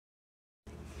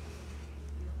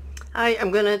Hi,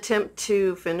 I'm going to attempt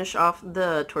to finish off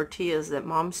the tortillas that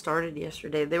Mom started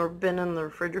yesterday. They were been in the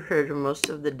refrigerator most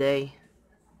of the day.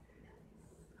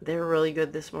 They were really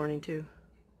good this morning too.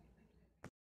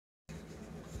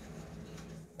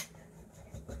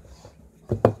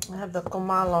 I have the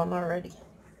comal on already.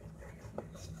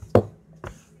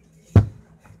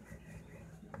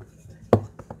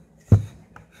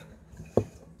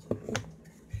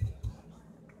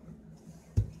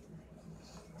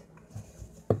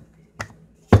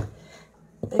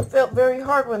 They felt very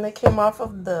hard when they came off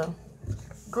of the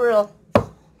grill,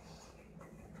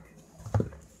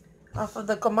 off of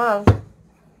the comal.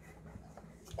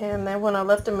 And then when I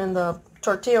left them in the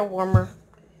tortilla warmer,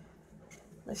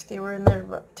 they were in there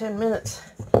about 10 minutes,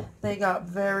 they got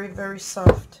very, very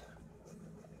soft.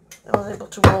 I was able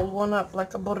to roll one up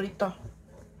like a burrito,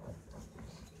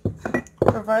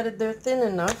 provided they're thin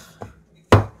enough.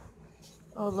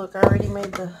 Oh look, I already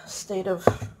made the state of...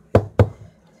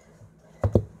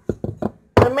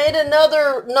 I made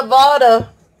another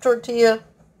Nevada tortilla.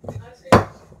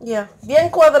 Yeah, bien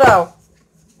cuadrado.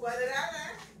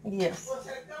 ¿Cuadrada? Yes. O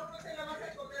sea, que uno se la vas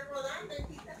a comer rodando,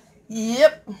 hijita.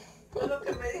 Yep. Es lo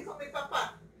que me dijo mi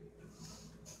papá.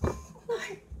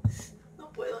 Ay, no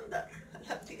puedo andar a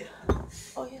la tía.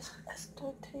 Oh yes,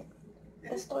 estoy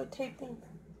taping.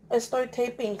 Estoy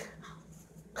taping.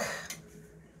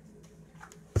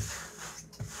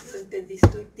 No entendí,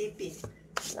 estoy taping.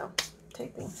 No,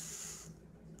 taping.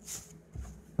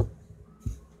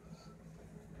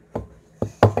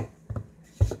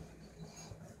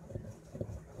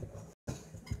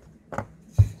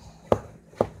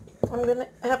 I'm gonna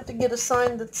have to get a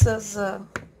sign that says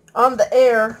on the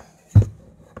air.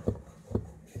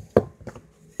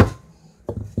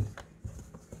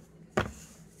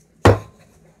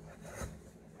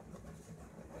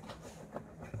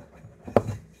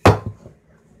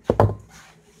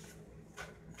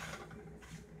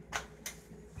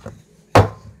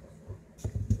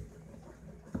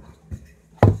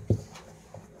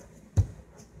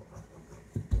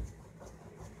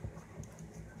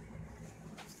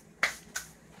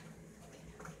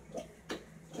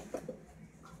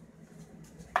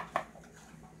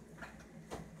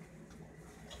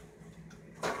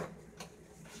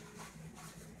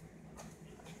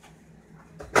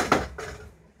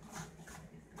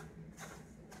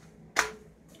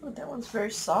 Oh, that one's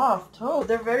very soft. Oh,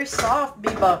 they're very soft,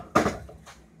 Biba.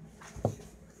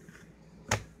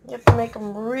 You have to make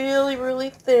them really, really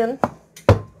thin.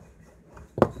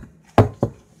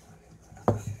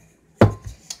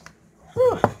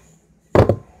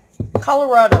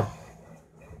 Colorado.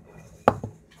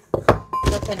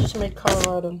 Look, I just made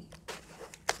Colorado.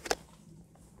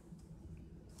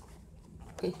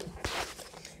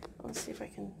 Let's see if I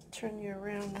can turn you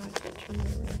around. Now I can turn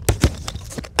you around.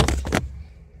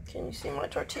 Can you see my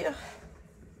tortilla?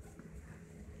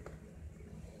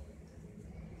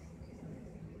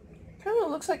 Kind of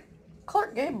looks like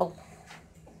Clark Gable.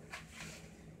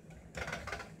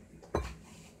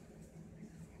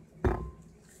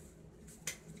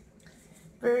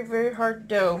 Very, very hard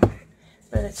dough,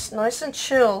 but it's nice and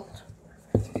chilled,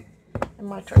 and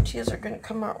my tortillas are going to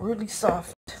come out really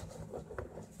soft.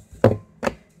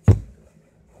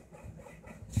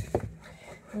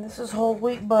 And this is whole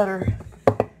wheat butter.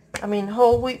 I mean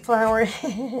whole wheat flour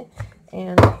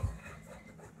and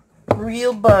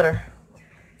real butter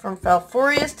from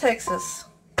Falfurrias, Texas.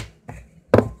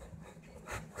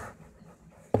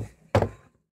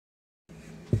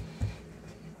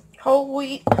 Whole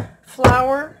wheat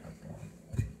flour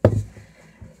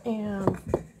and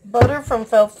butter from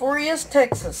Falfurrias,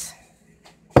 Texas.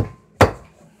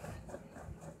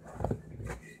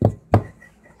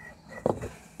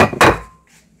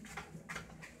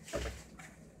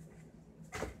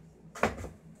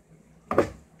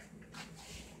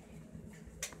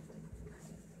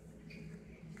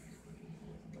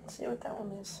 Let's see what that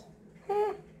one is.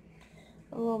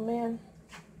 A little man.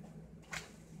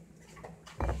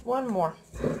 One more.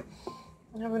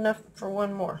 I have enough for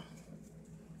one more.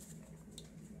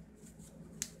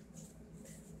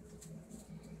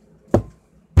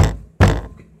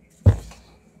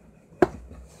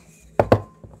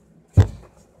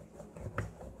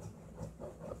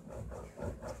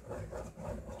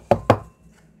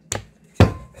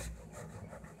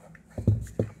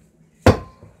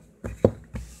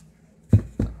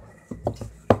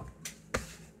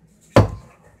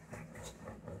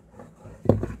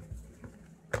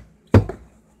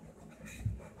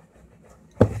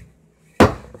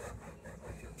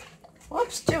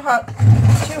 Whoops, too hot.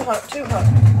 Too hot, too hot.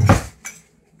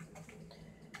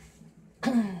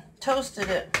 Toasted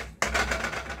it.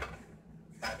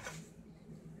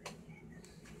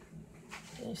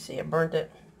 You see, I burnt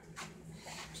it.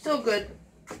 Still good.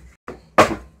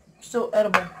 Still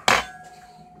edible.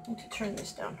 Need to turn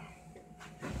this down.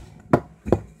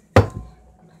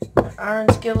 Iron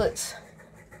skillets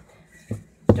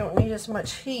don't need as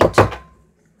much heat.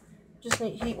 Just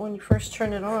need heat when you first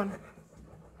turn it on.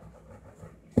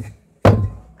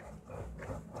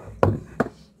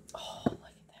 Oh, look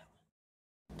at that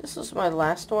one. This is my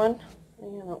last one.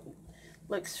 You know,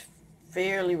 looks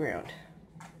fairly round.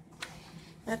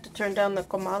 I have to turn down the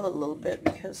comal a little bit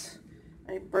because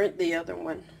I burnt the other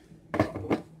one.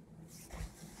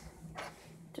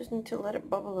 Just need to let it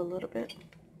bubble a little bit.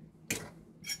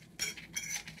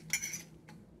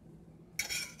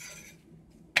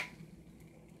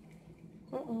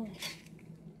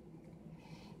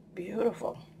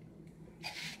 Beautiful.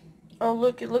 Oh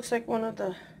look, it looks like one of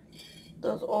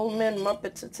those old man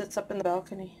Muppets that sits up in the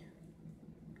balcony.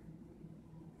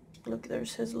 Look,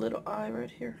 there's his little eye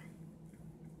right here.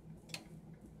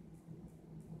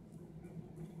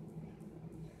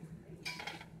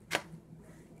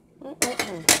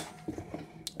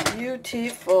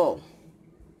 Beautiful.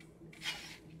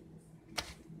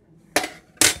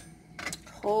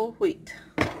 Whole wheat.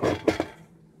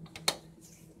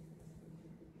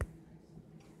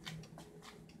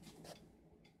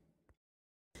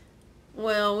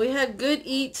 Well, we had good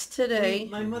eats today.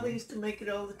 My mother used to make it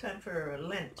all the time for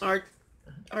Lent.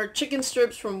 Our chicken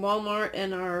strips from Walmart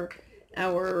and our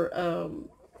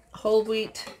whole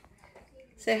wheat.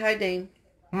 Say hi, Dane.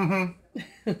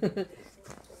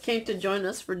 Came to join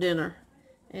us for dinner,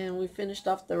 and we finished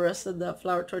off the rest of the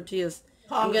flour tortillas.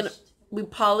 We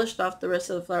polished off the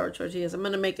rest of the flour tortillas. I'm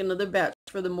gonna make another batch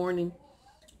for the morning.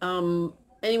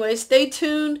 Anyway, stay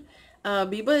tuned.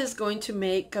 Biba is going to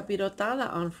make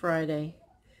capirotada on Friday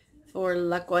for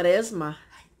La Cuaresma.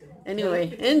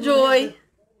 Anyway, enjoy.